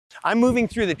I'm moving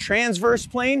through the transverse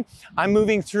plane, I'm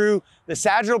moving through the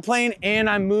sagittal plane, and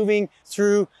I'm moving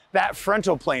through that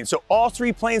frontal plane. So all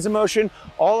three planes of motion,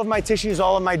 all of my tissues,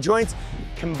 all of my joints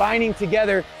combining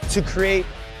together to create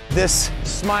this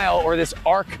smile or this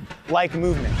arc-like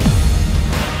movement.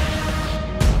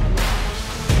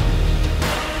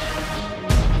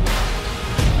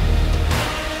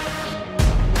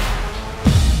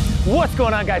 What's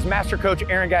going on, guys? Master Coach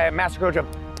Aaron Guy, Master Coach of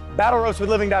Battle Ropes with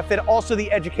LivingFit, also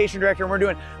the Education Director, and we're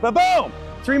doing, boom,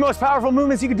 3 most powerful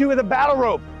movements you can do with a battle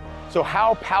rope. So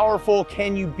how powerful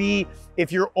can you be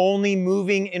if you're only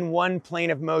moving in one plane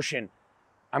of motion?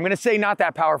 I'm gonna say not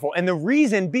that powerful. And the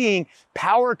reason being,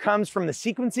 power comes from the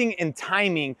sequencing and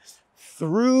timing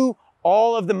through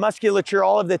all of the musculature,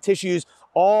 all of the tissues,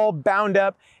 all bound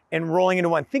up and rolling into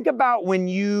one. Think about when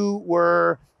you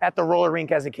were at the roller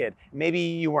rink as a kid. Maybe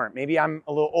you weren't. Maybe I'm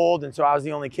a little old and so I was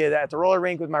the only kid at the roller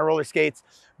rink with my roller skates.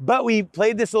 But we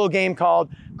played this little game called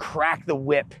Crack the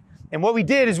Whip. And what we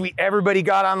did is everybody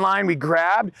got online, we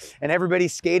grabbed, and everybody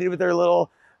skated with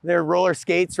their roller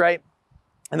skates, right?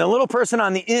 And the little person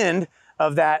on the end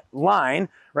of that line,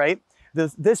 right?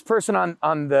 This person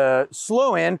on the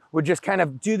slow end would just kind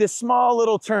of do this small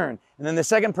little turn. And then the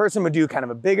second person would do kind of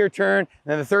a bigger turn.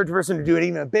 And then the third person would do it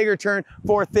even a bigger turn,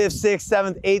 4th, 5th, 6th,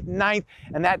 7th, 8th, 9th.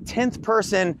 And that 10th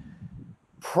person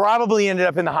probably ended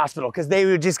up in the hospital because they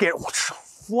would just get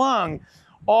flung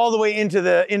all the way into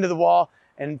the wall.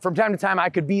 And from time to time, I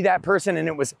could be that person and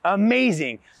it was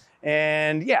amazing.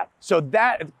 And yeah, so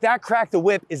that Crack the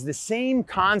Whip is the same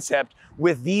concept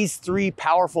with these 3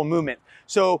 powerful movements.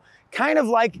 So kind of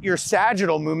like your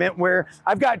sagittal movement where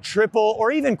I've got triple or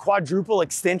even quadruple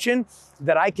extension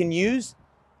that I can use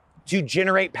to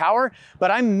generate power,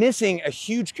 but I'm missing a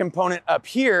huge component up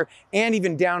here and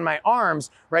even down my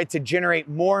arms, right? To generate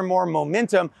more and more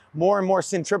momentum, more and more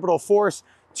centripetal force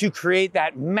to create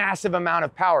that massive amount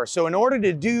of power. So in order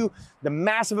to do the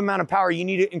massive amount of power, you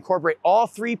need to incorporate all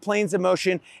 3 planes of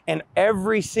motion and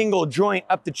every single joint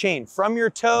up the chain, from your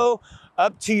toe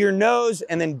up to your nose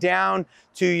and then down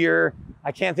to your,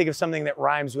 I can't think of something that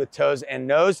rhymes with toes and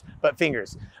nose, but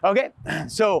fingers. Okay,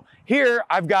 so here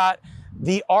I've got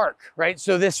the arc, right?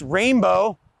 So this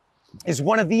rainbow is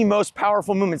one of the most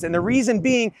powerful movements. And the reason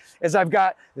being is I've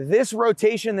got this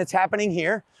rotation that's happening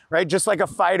here, right? Just like a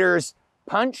fighter's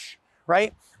punch,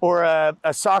 right? Or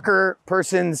a soccer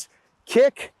person's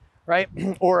kick, right?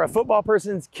 Or a football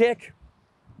person's kick,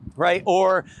 right?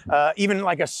 Or even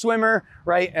like a swimmer,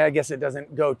 right? I guess it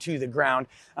doesn't go to the ground.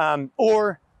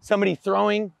 Or somebody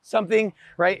throwing something,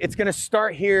 right? It's gonna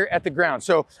start here at the ground.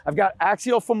 So I've got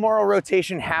axial femoral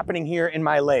rotation happening here in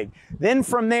my leg. Then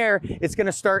from there, it's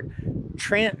gonna start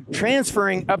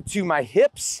transferring up to my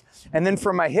hips. And then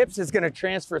from my hips, it's gonna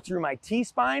transfer through my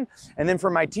T-spine. And then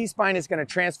from my T-spine, it's gonna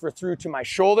transfer through to my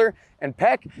shoulder and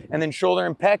pec. And then shoulder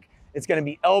and pec, it's gonna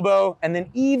be elbow, and then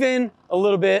even a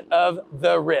little bit of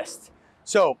the wrist.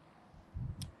 So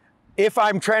if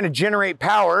I'm trying to generate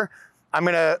power, I'm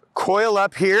gonna coil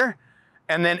up here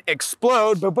and then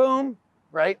explode, boom,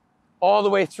 right? All the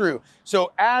way through.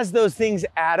 So as those things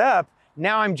add up,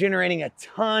 now I'm generating a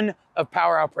ton of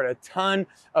power output, a ton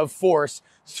of force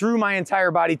through my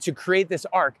entire body to create this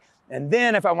arc. And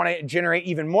then if I wanna generate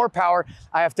even more power,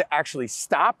 I have to actually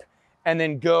stop and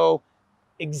then go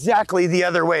exactly the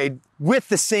other way with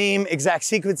the same exact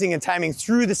sequencing and timing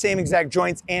through the same exact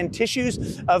joints and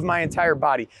tissues of my entire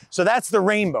body. So that's the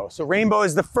rainbow. So rainbow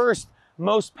is the first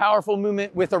most powerful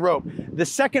movement with a rope. The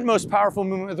second most powerful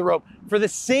movement with a rope, for the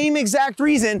same exact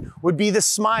reason, would be the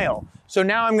smile. So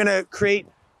now I'm gonna create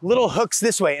little hooks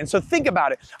this way. And so think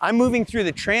about it. I'm moving through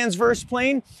the transverse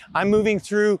plane, I'm moving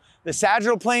through the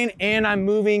sagittal plane, and I'm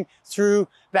moving through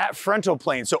that frontal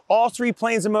plane. So all 3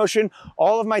 planes of motion,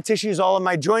 all of my tissues, all of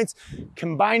my joints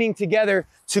combining together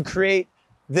to create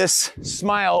this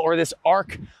smile or this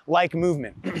arc-like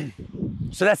movement.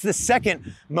 So that's the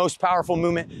second most powerful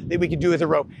movement that we could do with a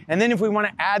rope. And then if we want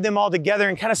to add them all together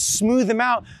and kind of smooth them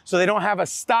out so they don't have a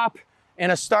stop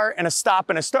and a start and a stop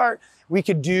and a start, we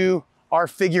could do our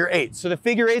figure 8. So the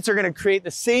figure 8s are going to create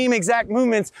the same exact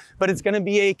movements, but it's going to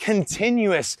be a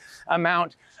continuous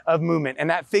amount of movement. And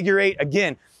that figure 8,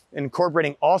 again,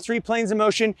 incorporating all 3 planes of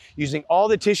motion, using all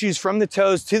the tissues from the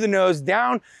toes to the nose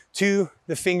down to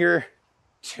the fingertip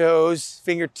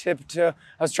toe.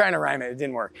 I was trying to rhyme it, it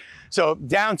didn't work. So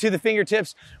down to the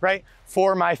fingertips, right,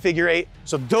 for my figure 8.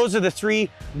 So those are the 3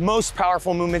 most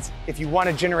powerful movements. If you want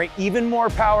to generate even more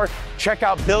power, check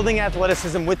out Building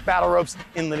Athleticism with Battle Ropes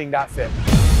in LivingFit.